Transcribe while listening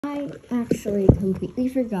I actually completely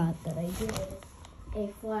forgot that I did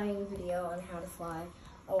a flying video on how to fly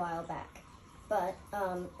a while back. But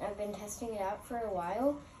I've been testing it out for a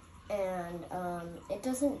while, and it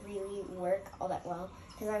doesn't really work all that well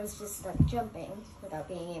because I was just stuck jumping without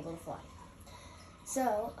being able to fly.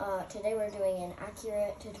 So today we're doing an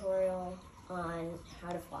accurate tutorial on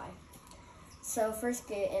how to fly. So first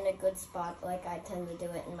get in a good spot, like I tend to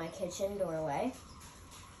do it in my kitchen doorway.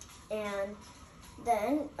 And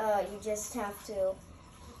then you just have to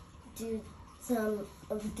do some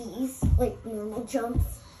of these, like normal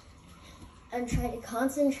jumps, and try to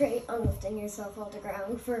concentrate on lifting yourself off the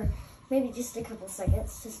ground for maybe just a couple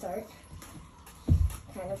seconds to start,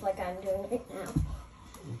 kind of like I'm doing right now.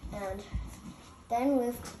 And then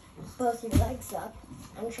lift both your legs up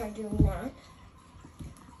and try doing that.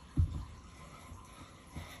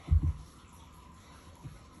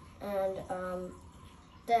 And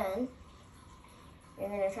then you're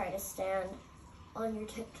going to try to stand on your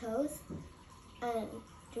tiptoes and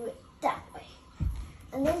do it that way.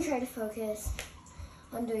 And then try to focus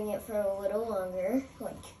on doing it for a little longer.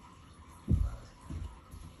 Like,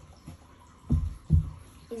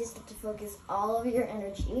 you just have to focus all of your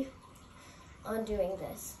energy on doing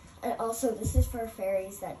this. And also, this is for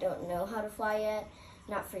fairies that don't know how to fly yet,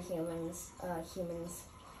 not for humans. Humans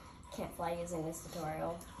can't fly using this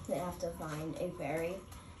tutorial. They have to find a fairy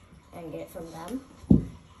and get it from them.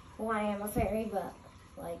 Well, I am a fairy, but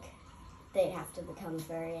like they'd have to become a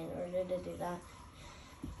fairy in order to do that.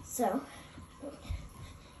 So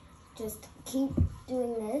just keep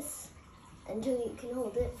doing this until you can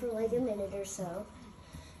hold it for like a minute or so.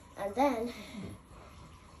 And then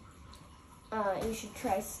you should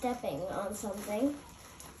try stepping on something.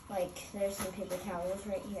 Like there's some paper towels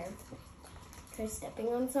right here. Try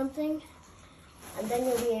stepping on something, and then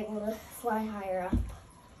you'll be able to fly higher up.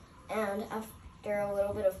 And after a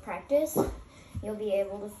little bit of practice, you'll be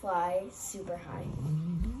able to fly super high.